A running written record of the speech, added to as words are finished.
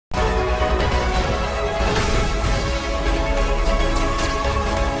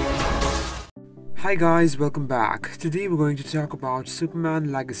Hi guys, welcome back. Today we're going to talk about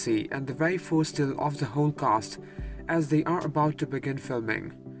Superman Legacy and the very first still of the whole cast as they are about to begin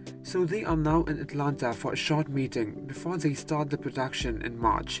filming. So they are now in Atlanta for a short meeting before they start the production in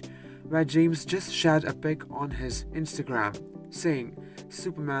March, where James just shared a pic on his Instagram saying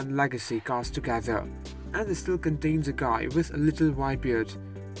Superman Legacy cast together, and it still contains a guy with a little white beard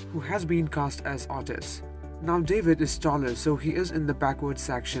who has been cast as Otis. Now David is taller, so he is in the backward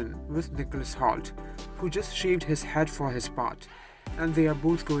section with Nicholas Hoult, who just shaved his head for his part, and they are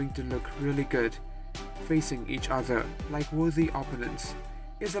both going to look really good, facing each other like worthy opponents.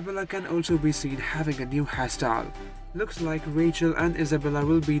 Isabella can also be seen having a new hairstyle. Looks like Rachel and Isabella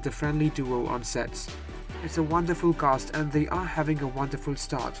will be the friendly duo on sets. It's a wonderful cast and they are having a wonderful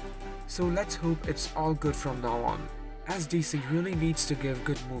start. So let's hope it's all good from now on, as DC really needs to give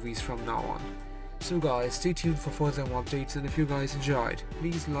good movies from now on. So guys, stay tuned for further updates, and if you guys enjoyed,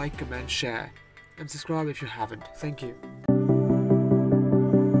 please like, comment, share and subscribe if you haven't. Thank you.